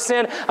God would have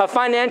sent a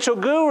financial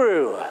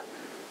guru.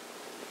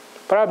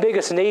 But our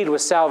biggest need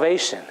was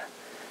salvation.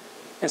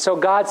 And so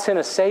God sent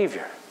a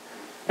Savior.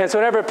 And so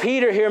whenever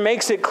Peter here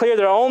makes it clear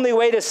the only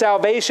way to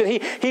salvation,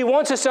 he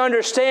wants us to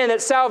understand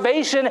that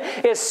salvation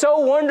is so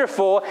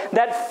wonderful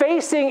that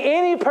facing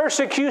any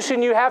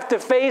persecution you have to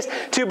face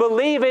to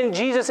believe in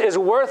Jesus is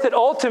worth it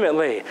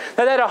ultimately.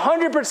 That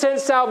 100%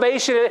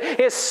 salvation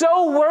is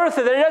so worth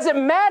it that it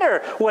doesn't matter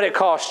what it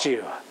costs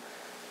you.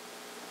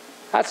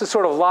 That's the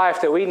sort of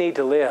life that we need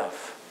to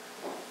live.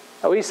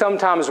 We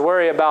sometimes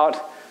worry about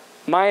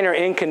minor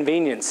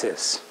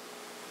inconveniences.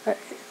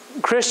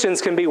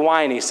 Christians can be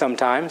whiny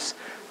sometimes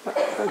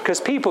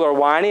because people are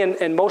whiny,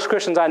 and most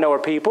Christians I know are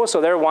people,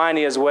 so they're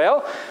whiny as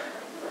well.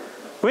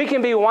 We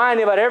can be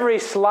whiny about every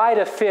slight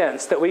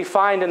offense that we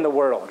find in the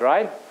world,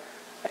 right?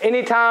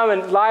 Anytime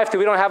in life that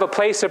we don't have a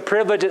place of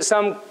privilege at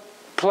some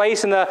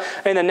place in the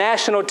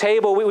national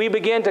table, we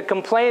begin to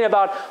complain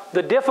about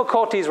the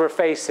difficulties we're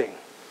facing.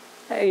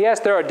 Yes,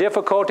 there are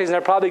difficulties, and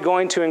they're probably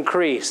going to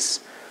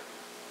increase.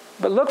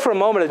 But look for a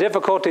moment at the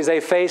difficulties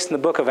they faced in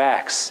the book of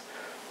Acts.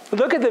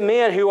 Look at the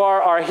men who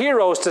are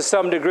heroes to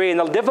some degree and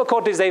the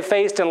difficulties they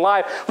faced in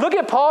life. Look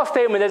at Paul's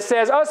statement that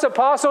says, us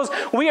apostles,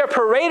 we are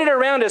paraded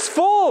around as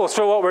fools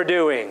for what we're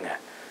doing.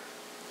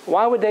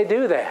 Why would they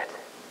do that?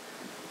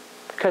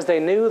 Because they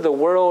knew the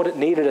world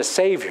needed a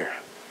Savior.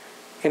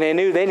 And they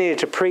knew they needed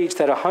to preach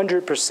that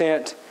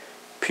 100%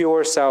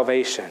 pure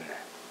salvation.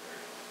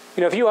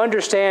 You know, if you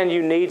understand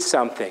you need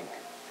something,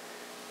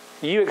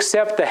 you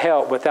accept the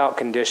help without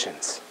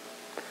conditions.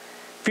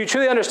 If you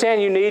truly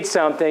understand you need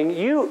something,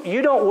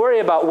 you don't worry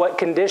about what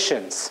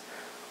conditions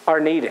are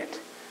needed.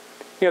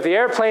 You know, if the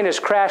airplane is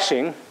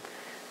crashing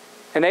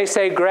and they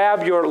say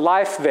grab your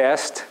life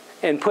vest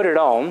and put it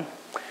on,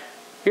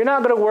 you're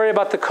not going to worry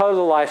about the color of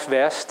the life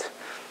vest,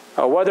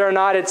 whether or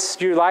not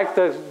you like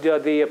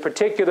the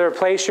particular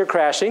place you're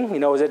crashing. You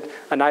know, is it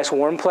a nice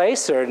warm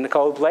place or in a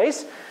cold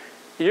place?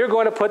 You're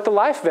going to put the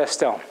life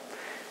vest on.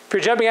 If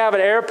you're jumping out of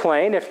an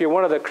airplane, if you're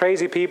one of the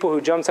crazy people who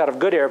jumps out of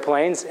good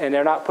airplanes and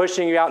they're not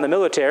pushing you out in the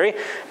military,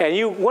 and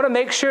you want to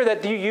make sure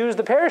that you use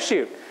the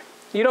parachute.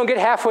 You don't get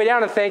halfway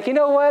down and think, you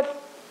know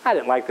what? I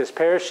didn't like this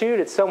parachute.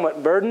 It's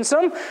somewhat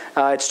burdensome.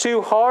 It's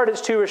too hard.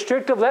 It's too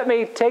restrictive. Let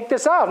me take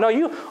this off. No,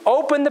 you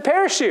open the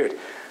parachute.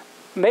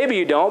 Maybe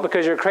you don't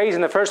because you're crazy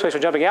in the first place for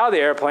jumping out of the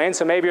airplane,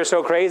 so maybe you're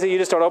so crazy you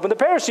just don't open the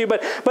parachute.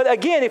 But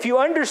again, if you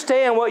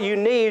understand what you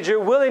need, you're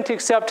willing to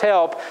accept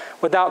help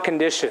without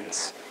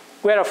conditions.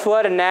 We had a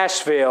flood in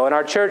Nashville, and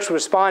our church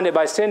responded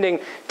by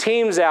sending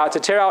teams out to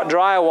tear out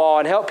drywall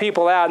and help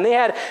people out. And they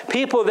had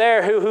people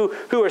there who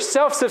were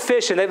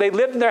self-sufficient. They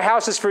lived in their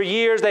houses for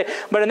years.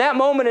 But in that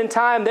moment in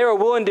time, they were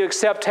willing to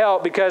accept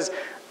help because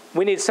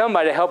we need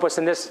somebody to help us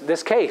in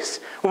this case.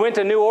 We went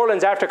to New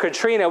Orleans after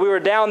Katrina. We were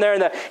down there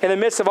in the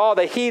midst of all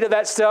the heat of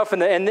that stuff.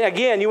 And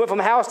again, you went from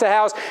house to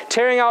house,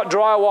 tearing out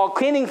drywall,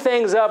 cleaning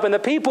things up. And the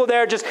people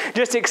there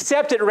just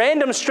accepted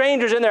random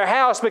strangers in their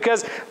house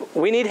because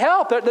we need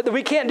help.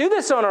 We can't do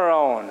this on our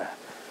own.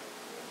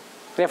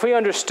 And if we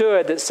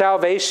understood that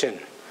salvation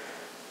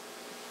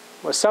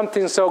was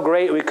something so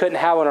great we couldn't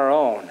have on our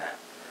own,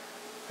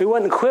 we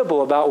wouldn't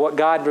quibble about what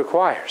God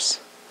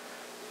requires.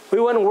 We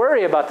wouldn't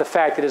worry about the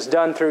fact that it's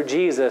done through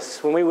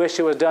Jesus when we wish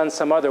it was done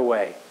some other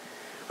way.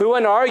 We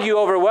wouldn't argue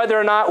over whether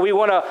or not we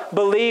want to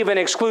believe in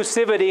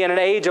exclusivity in an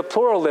age of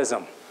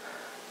pluralism.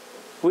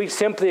 We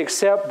simply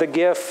accept the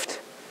gift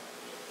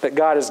that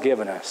God has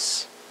given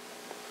us.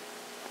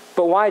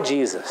 But why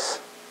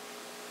Jesus?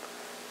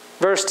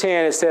 Verse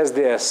 10, it says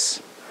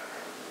this,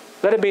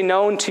 "Let it be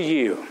known to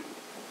you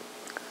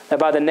that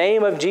by the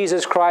name of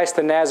Jesus Christ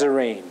the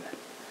Nazarene,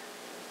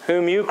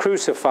 whom you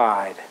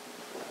crucified,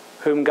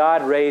 whom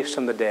God raised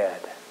from the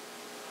dead."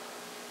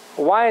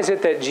 Why is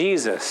it that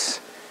Jesus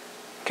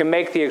can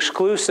make the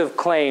exclusive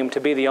claim to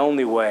be the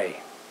only way?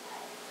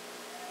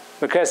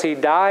 Because he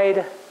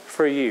died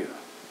for you,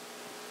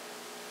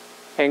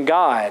 and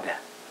God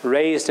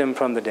raised him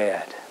from the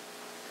dead.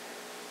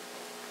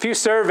 If you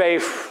survey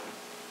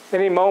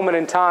any moment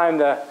in time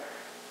the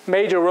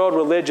major world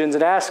religions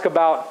and ask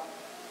about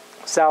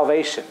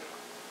salvation,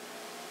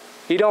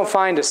 you don't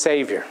find a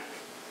Savior.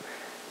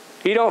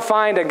 You don't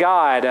find a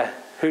God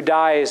who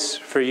dies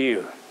for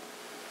you.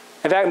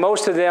 In fact,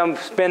 most of them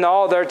spend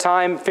all their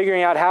time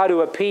figuring out how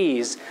to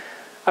appease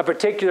a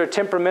particular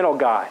temperamental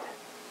God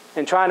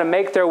and trying to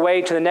make their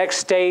way to the next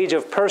stage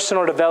of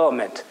personal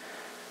development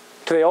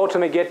till they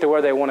ultimately get to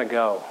where they want to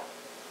go.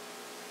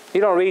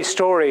 You don't read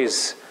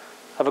stories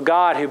of a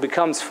God who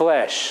becomes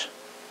flesh,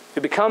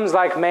 who becomes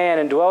like man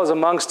and dwells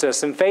amongst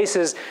us and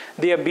faces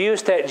the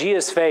abuse that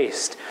Jesus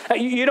faced.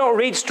 You don't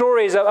read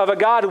stories of a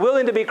God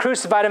willing to be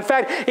crucified. In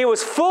fact, it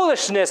was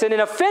foolishness and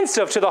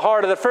offensive to the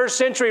heart of the first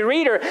century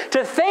reader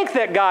to think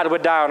that God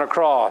would die on a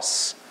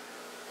cross.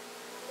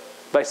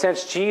 But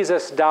since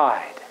Jesus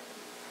died,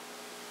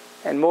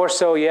 and more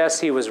so, yes,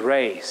 he was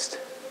raised,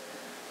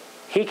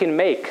 he can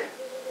make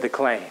the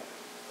claim.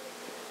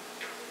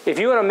 If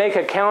you want to make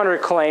a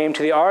counterclaim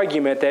to the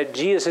argument that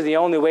Jesus is the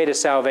only way to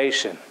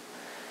salvation,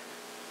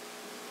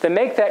 then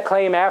make that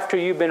claim after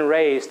you've been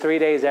raised 3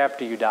 days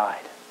after you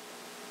died,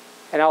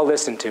 and I'll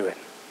listen to it.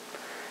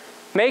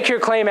 Make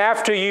your claim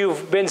after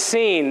you've been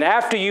seen,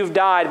 after you've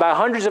died by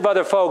hundreds of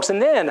other folks,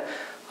 and then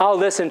I'll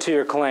listen to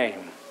your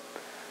claim.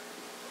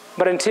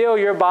 But until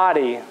your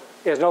body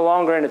is no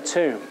longer in a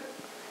tomb,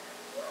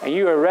 and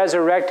you are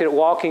resurrected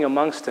walking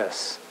amongst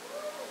us,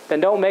 then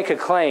don't make a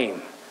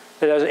claim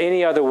that there's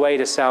any other way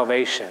to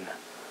salvation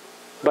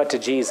but to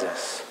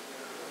Jesus.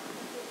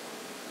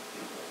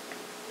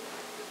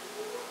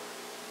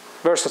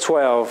 Verse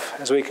 12,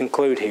 as we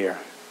conclude here.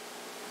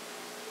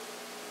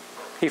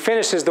 He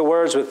finishes the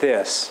words with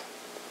this,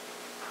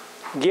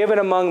 "Given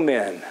among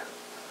men,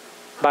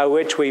 by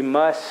which we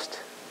must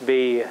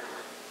be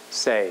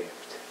saved."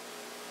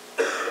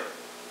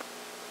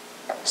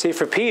 See,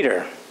 for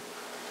Peter,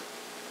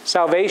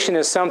 salvation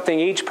is something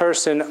each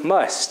person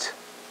must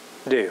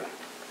do.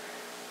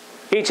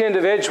 Each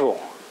individual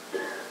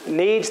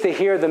needs to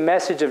hear the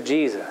message of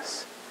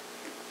Jesus.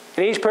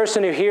 And each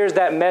person who hears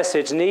that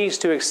message needs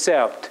to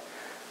accept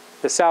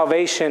the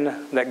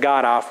salvation that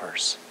God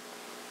offers.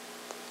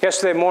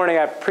 Yesterday morning,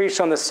 I preached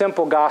on the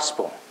simple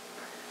gospel.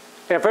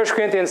 And in 1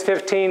 Corinthians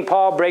 15,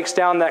 Paul breaks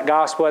down that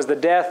gospel as the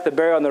death, the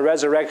burial, and the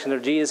resurrection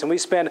of Jesus. And we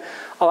spend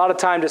a lot of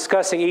time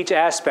discussing each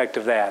aspect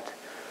of that.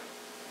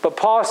 But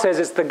Paul says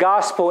it's the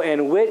gospel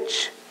in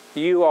which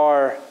you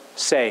are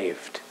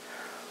saved.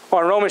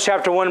 Or in Romans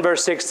chapter 1,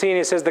 verse 16,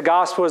 it says the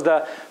gospel is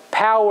the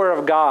power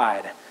of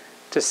God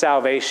to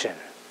salvation.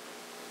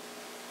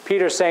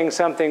 Peter's saying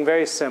something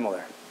very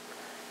similar.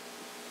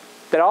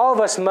 That all of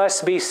us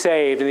must be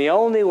saved, and the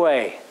only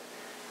way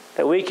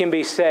that we can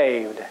be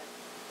saved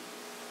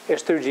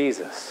is through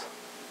Jesus.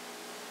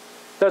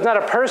 There's not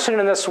a person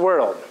in this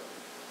world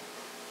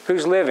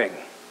who's living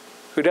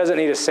who doesn't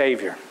need a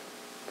Savior.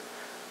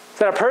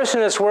 There's not a person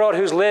in this world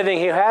who's living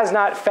who has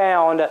not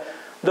found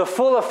the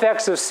full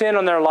effects of sin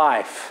on their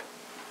life,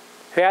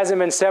 who hasn't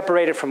been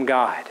separated from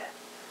God.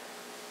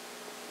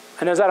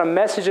 And there's not a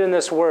message in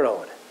this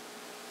world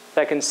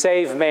that can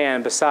save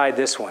man beside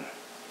this one,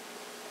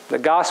 the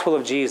gospel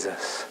of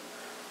Jesus.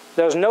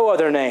 There's no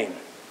other name.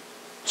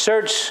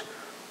 Search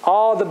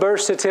all the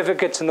birth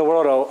certificates in the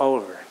world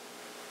over,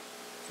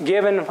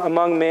 given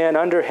among men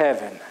under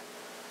heaven,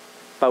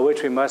 by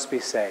which we must be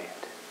saved.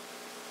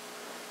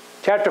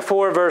 Chapter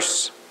 4,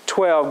 verse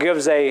 12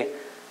 gives a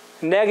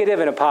negative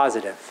and a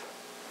positive.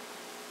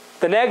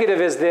 The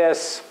negative is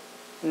this: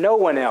 no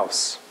one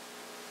else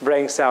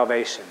brings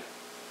salvation.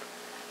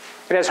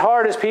 And as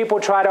hard as people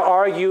try to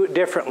argue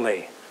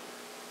differently,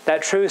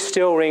 that truth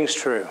still rings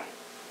true.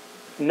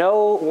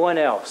 No one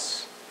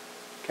else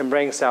can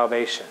bring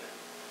salvation.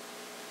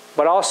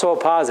 But also a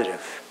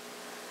positive: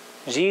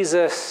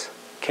 Jesus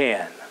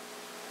can.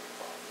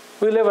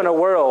 We live in a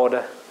world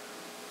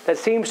that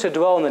seems to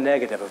dwell on the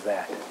negative of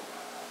that.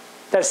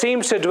 That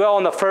seems to dwell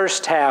on the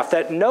first half,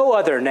 that no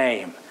other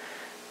name,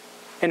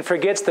 and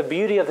forgets the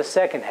beauty of the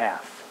second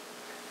half.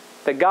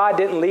 That God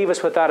didn't leave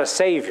us without a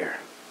Savior,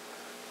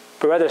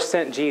 but rather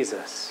sent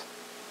Jesus.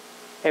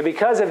 And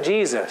because of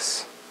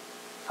Jesus,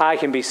 I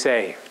can be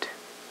saved.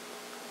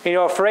 You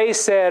know, a phrase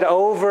said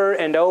over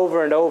and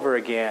over and over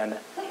again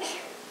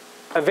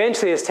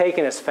eventually is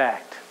taken as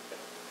fact.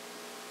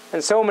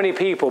 And so many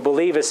people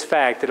believe as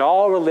fact that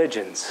all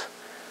religions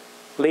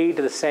lead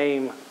to the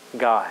same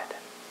God.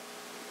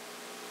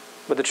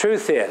 But the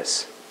truth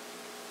is,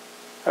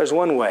 there's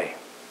one way.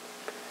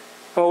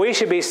 And what we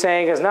should be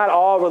saying is not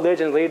all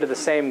religions lead to the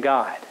same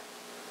God,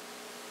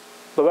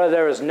 but rather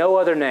there is no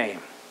other name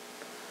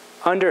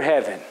under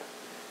heaven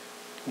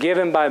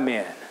given by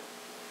men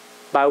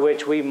by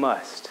which we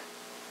must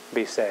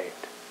be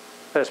saved.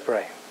 Let us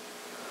pray.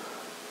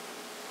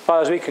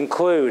 Father, as we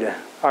conclude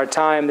our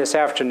time this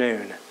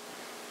afternoon,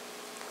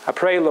 I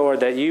pray, Lord,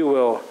 that you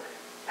will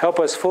help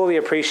us fully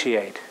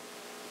appreciate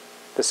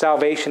the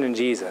salvation in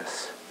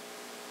Jesus.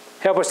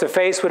 Help us to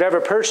face whatever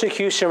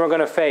persecution we're going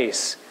to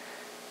face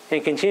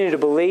and continue to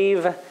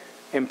believe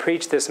and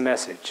preach this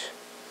message.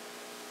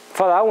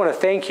 Father, I want to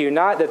thank you,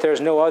 not that there's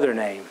no other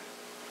name,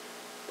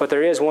 but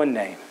there is one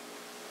name.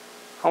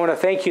 I want to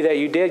thank you that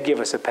you did give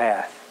us a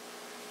path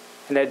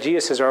and that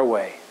Jesus is our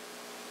way.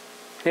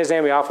 In his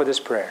name we offer this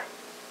prayer.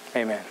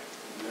 Amen.